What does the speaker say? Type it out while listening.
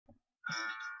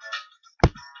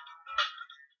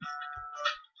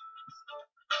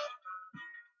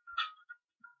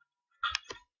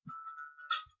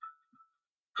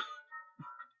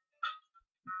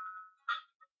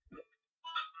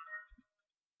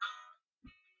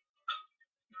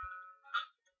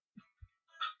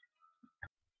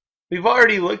We've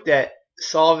already looked at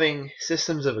solving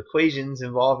systems of equations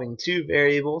involving two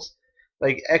variables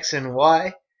like x and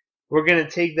y. We're going to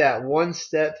take that one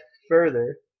step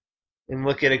further and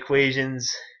look at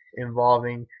equations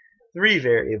involving three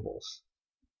variables.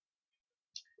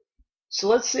 So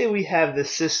let's say we have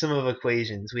this system of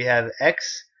equations. We have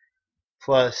x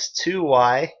plus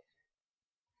 2y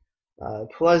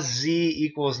plus z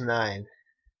equals 9.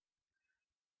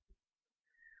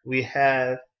 We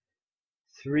have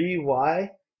 3y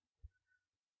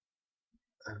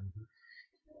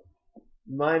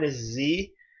minus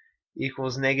z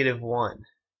equals -1.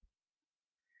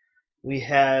 We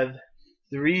have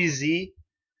 3z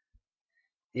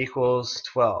equals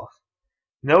 12.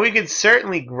 Now we could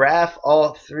certainly graph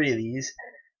all three of these,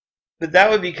 but that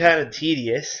would be kind of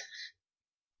tedious.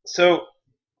 So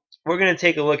we're going to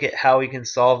take a look at how we can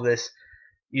solve this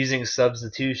using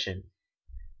substitution.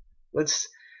 Let's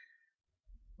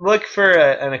look for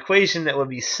an equation that would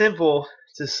be simple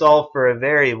to solve for a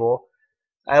variable.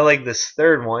 I like this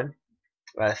third one,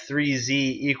 3z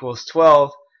equals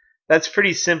 12. That's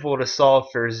pretty simple to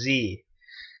solve for z.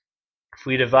 If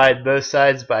we divide both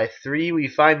sides by 3, we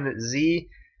find that z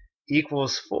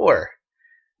equals 4.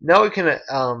 Now we can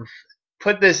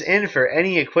put this in for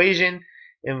any equation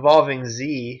involving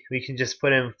z. We can just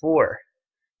put in 4.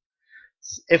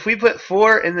 If we put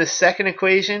 4 in the second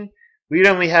equation, we'd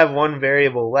only have one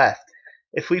variable left.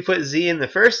 If we put z in the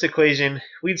first equation,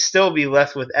 we'd still be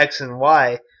left with x and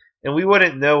y, and we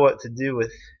wouldn't know what to do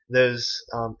with those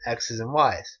x's and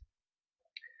y's.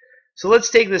 So let's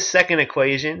take the second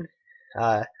equation,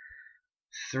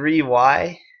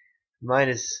 3y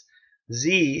minus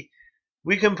z.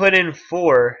 We can put in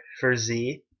 4 for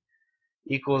z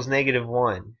equals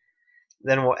 -1.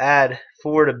 Then we'll add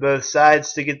 4 to both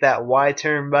sides to get that y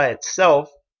term by itself.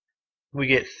 We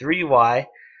get 3y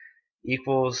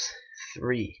equals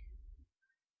 3.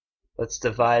 Let's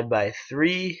divide by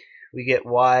 3. We get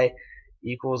y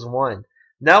equals 1.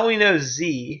 Now we know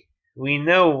z, we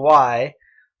know y.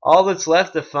 All that's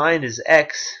left to find is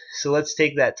x, so let's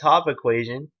take that top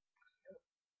equation.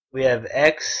 We have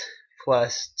x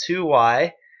plus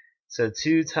 2y, so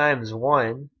 2 times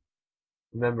 1,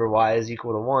 remember y is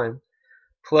equal to 1,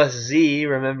 plus z,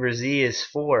 remember z is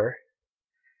 4,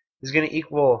 is going to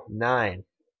equal 9.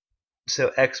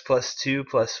 So x plus 2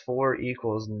 plus 4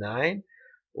 equals 9,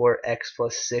 or x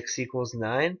plus 6 equals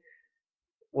 9.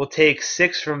 We'll take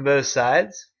 6 from both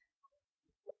sides,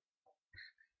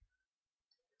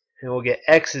 and we'll get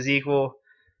x is equal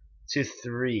to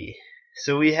 3.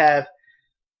 So we have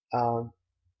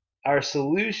our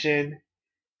solution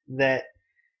that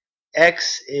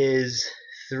x is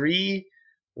 3,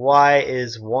 y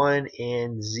is 1,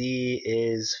 and z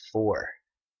is 4.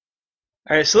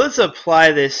 Alright, so let's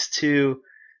apply this to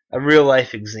a real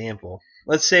life example.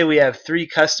 Let's say we have 3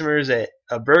 customers at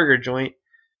a burger joint: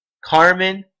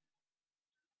 Carmen,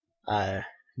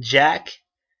 Jack,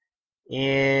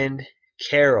 and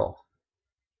Carol.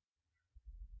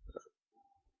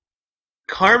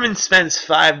 Carmen spends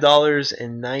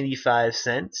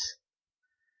 $5.95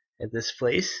 at this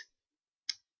place.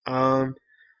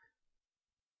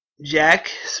 Jack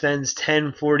spends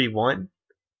 $10.41,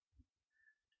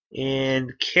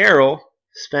 and Carol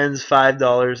spends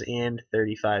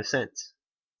 $5.35.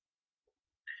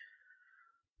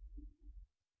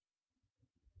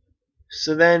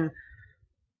 So then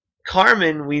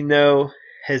Carmen, we know,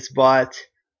 has bought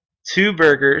 2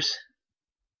 burgers,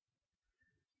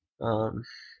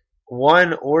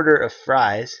 1 order of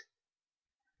fries,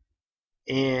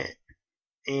 and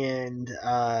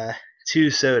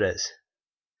 2 sodas.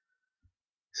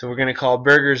 So we're going to call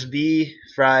burgers B,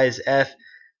 fries F,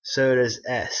 sodas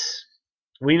S.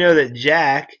 We know that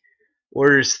Jack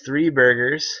orders 3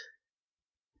 burgers,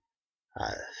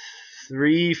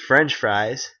 3 French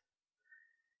fries,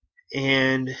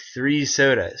 and 3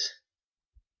 sodas.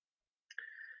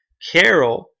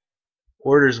 Carol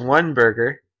orders 1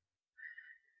 burger.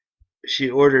 She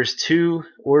orders 2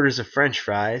 orders of French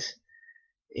fries,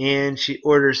 and she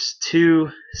orders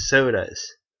 2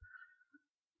 sodas.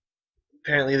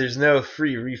 Apparently there's no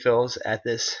free refills at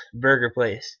this burger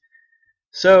place.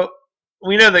 So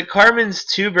we know that Carmen's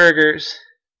 2 burgers,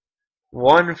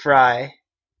 1 fry,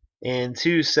 and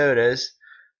 2 sodas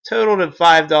totaled at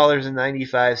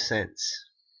 $5.95.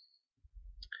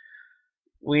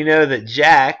 We know that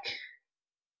Jack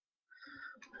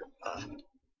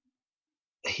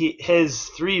his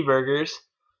 3 burgers,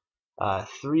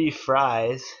 3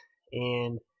 fries,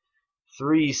 and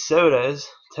 3 sodas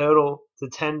total to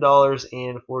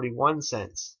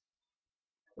 $10.41.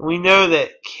 We know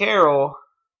that Carol,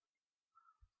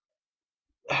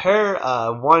 her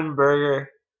 1 burger,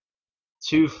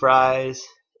 2 fries,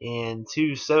 and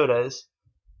 2 sodas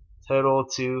total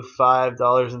to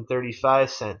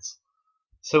 $5.35.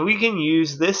 So we can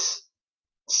use this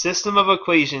system of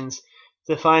equations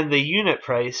to find the unit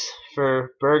price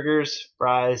for burgers,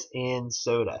 fries, and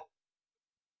soda.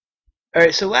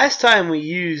 Alright, so last time we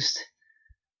used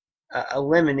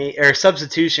eliminate or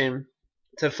substitution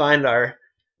to find our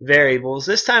variables.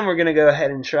 This time we're going to go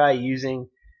ahead and try using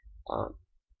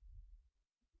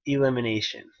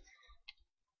elimination.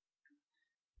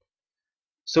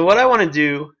 So what I want to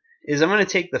do is I'm going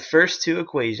to take the first 2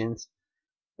 equations,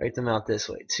 write them out this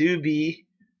way. 2b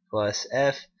plus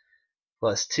f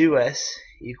plus 2s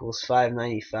equals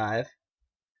 595,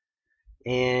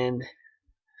 and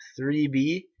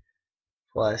 3b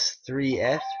plus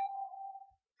 3f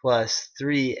plus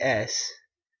 3s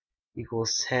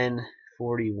equals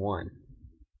 1041.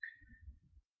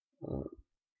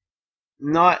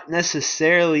 Not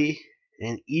necessarily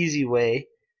an easy way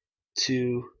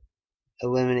to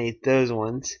eliminate those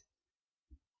ones.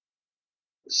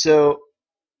 So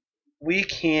we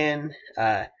can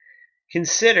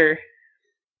consider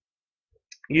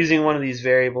using one of these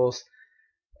variables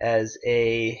as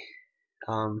a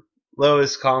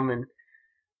lowest common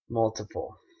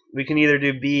multiple. We can either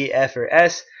do b, f, or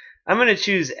s. I'm going to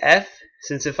choose f,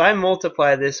 since if I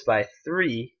multiply this by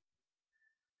 3,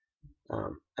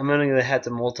 I'm only going to have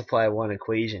to multiply one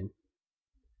equation.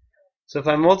 So if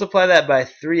I multiply that by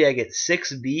 3, I get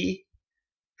 6b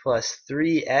plus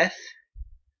 3f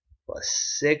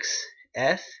plus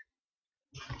 6f.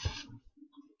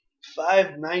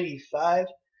 595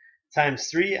 times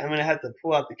 3. I'm going to have to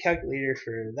pull out the calculator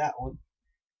for that one.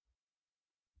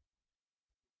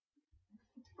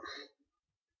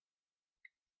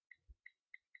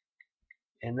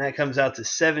 And that comes out to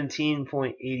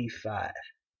 17.85.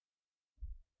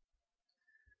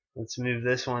 Let's move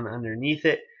this one underneath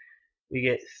it. We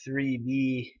get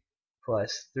 3b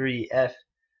plus 3f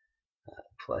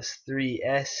plus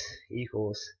 3s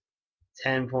equals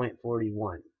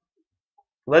 10.41.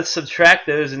 Let's subtract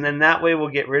those, and then that way we'll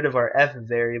get rid of our f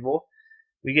variable.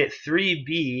 We get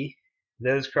 3b,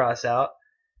 those cross out,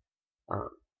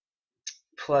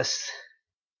 plus,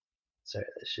 sorry,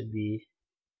 that should be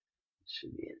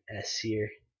an s here.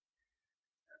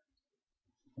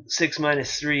 6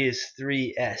 minus 3 is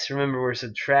 3s. Remember, we're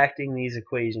subtracting these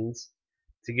equations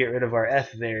to get rid of our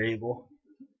f variable.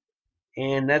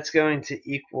 And that's going to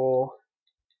equal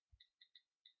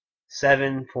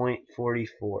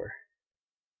 7.44.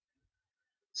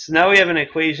 So now we have an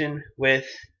equation with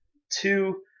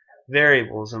 2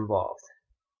 variables involved.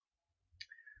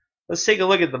 Let's take a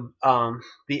look at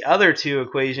the other 2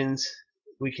 equations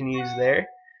we can use there.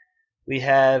 We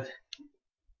have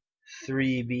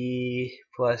 3b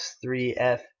plus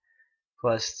 3f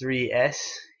plus 3s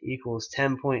equals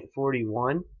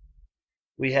 10.41.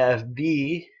 We have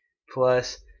b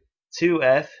plus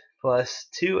 2f plus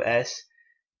 2s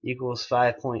equals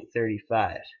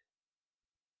 5.35.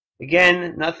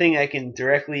 Again, nothing I can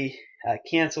directly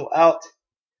cancel out,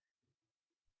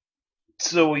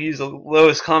 so we'll use the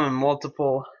lowest common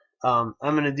multiple. I'm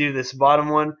going to do this bottom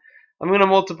one. I'm going to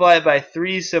multiply it by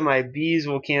 3, so my b's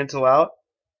will cancel out.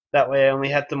 That way I only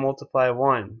have to multiply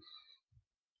 1.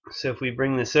 So if we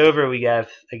bring this over, we have,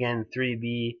 again,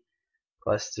 3b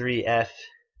plus 3f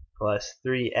plus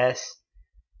 3s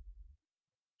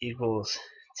equals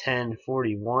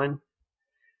 1041.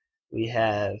 We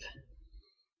have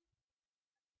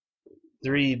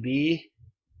 3b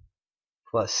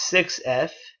plus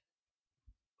 6f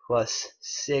plus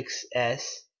 6s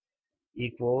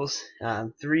equals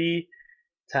 3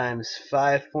 times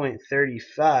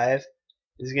 5.35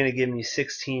 is going to give me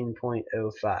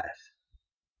 16.05.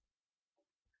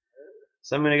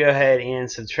 So I'm going to go ahead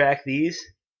and subtract these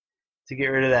to get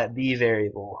rid of that b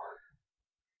variable.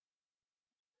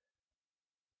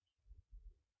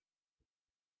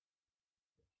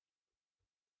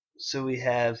 So we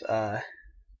have we're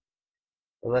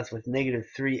left with negative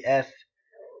 3f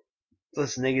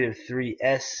plus negative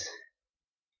 3s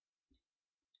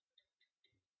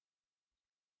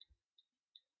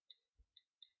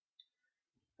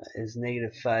is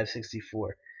negative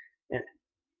 564. And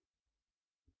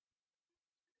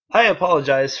I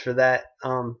apologize for that.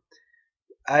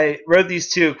 I wrote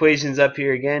these 2 equations up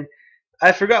here again.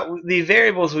 I forgot the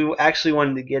variables we actually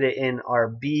wanted to get it in are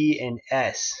b and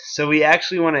s. So we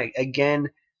actually want to again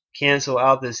cancel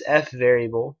out this f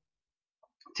variable.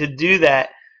 To do that,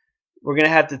 we're going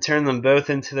to have to turn them both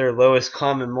into their lowest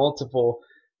common multiple,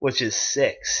 which is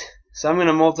 6. So I'm going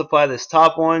to multiply this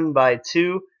top one by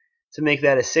 2 to make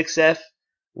that a 6f.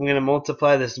 I'm going to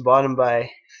multiply this bottom by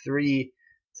 3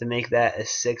 to make that a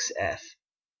 6f.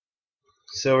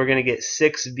 So we're going to get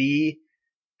 6b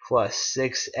plus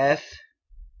 6f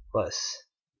plus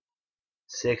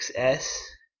 6s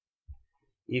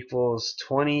equals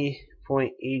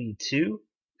 20.82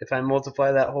 if I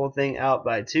multiply that whole thing out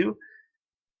by 2.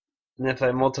 And if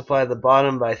I multiply the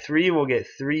bottom by 3, we'll get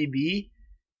 3b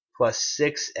plus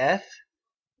 6f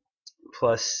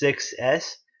plus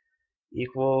 6s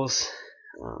equals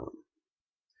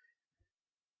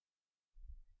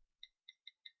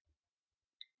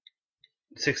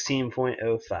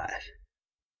 16.05.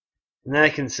 And then I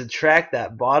can subtract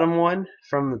that bottom one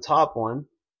from the top one.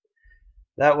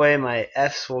 That way my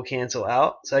f's will cancel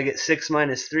out. So I get 6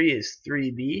 minus 3 is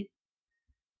 3b.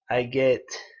 I get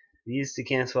these to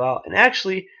cancel out. And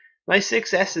actually, my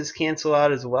 6s's cancel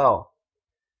out as well.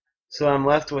 So I'm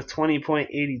left with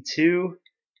 20.82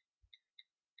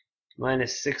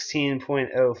 minus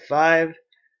 16.05. And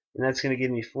that's going to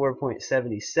give me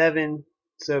 4.77.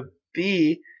 So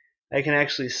b, I can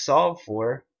actually solve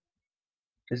for,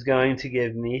 is going to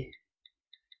give me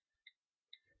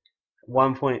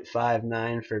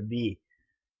 1.59 for b.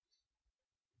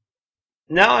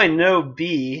 Now I know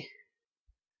b,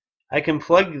 I can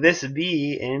plug this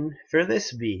b in for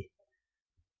this b.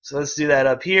 So let's do that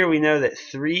up here. We know that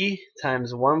 3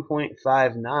 times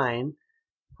 1.59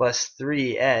 plus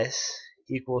 3s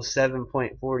equals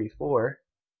 7.44.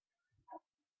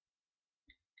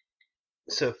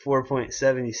 So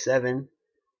 4.77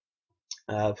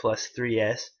 plus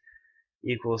 3s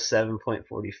equals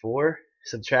 7.44.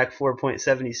 Subtract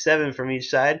 4.77 from each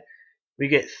side. We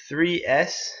get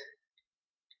 3s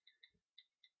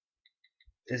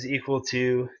is equal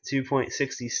to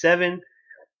 2.67.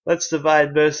 Let's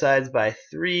divide both sides by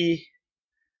 3.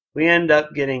 We end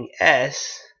up getting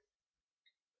s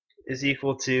is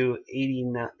equal to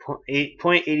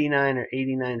 8.89 or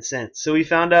 89 cents. So we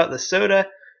found out the soda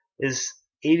is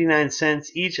 89 cents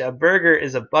each. A burger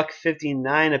is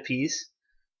 $1.59 a piece.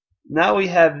 Now we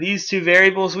have these two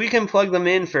variables. We can plug them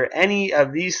in for any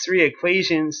of these three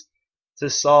equations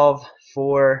to solve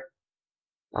for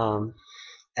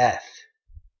f.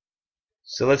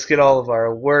 So let's get all of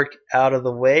our work out of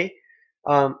the way.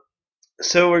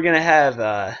 So we're going to have,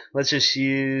 let's just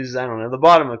use, I don't know, the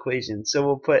bottom equation. So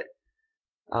we'll put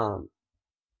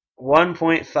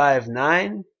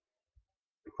 1.59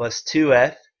 plus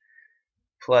 2f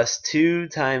plus 2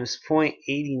 times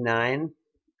 0.89.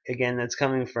 Again, that's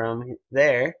coming from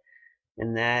there,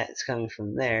 and that's coming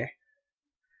from there,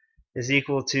 is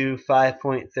equal to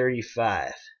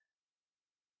 5.35.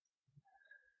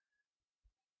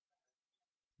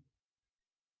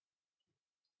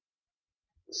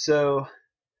 So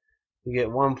we get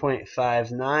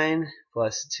 1.59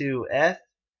 plus 2f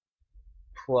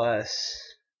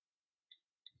plus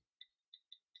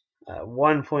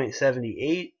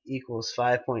 1.78 equals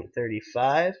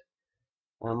 5.35.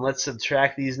 Let's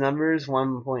subtract these numbers,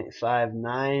 1.59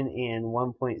 and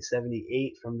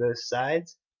 1.78 from both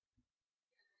sides.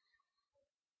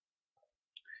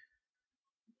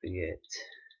 We get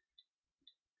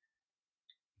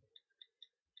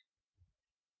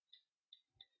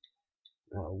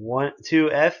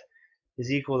 2f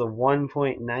is equal to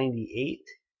 1.98,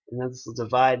 and let's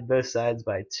divide both sides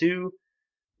by 2.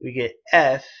 We get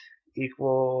f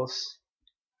equals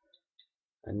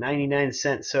 99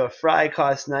 cents. So a fry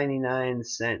costs 99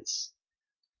 cents.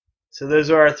 So those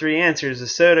are our three answers. The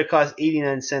soda costs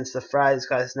 89 cents, the fries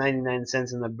cost 99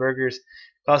 cents, and the burgers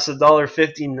cost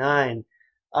 $1.59.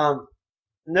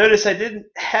 Notice I didn't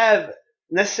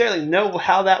necessarily know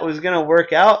how that was going to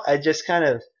work out. I just kind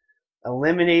of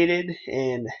eliminated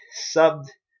and subbed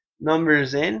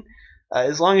numbers in.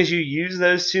 As long as you use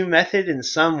those two methods in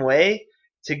some way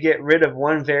to get rid of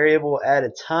one variable at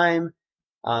a time,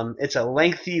 it's a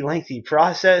lengthy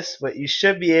process, but you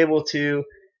should be able to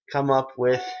come up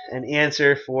with an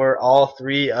answer for all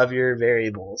three of your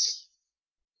variables.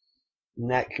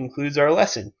 And that concludes our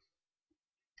lesson.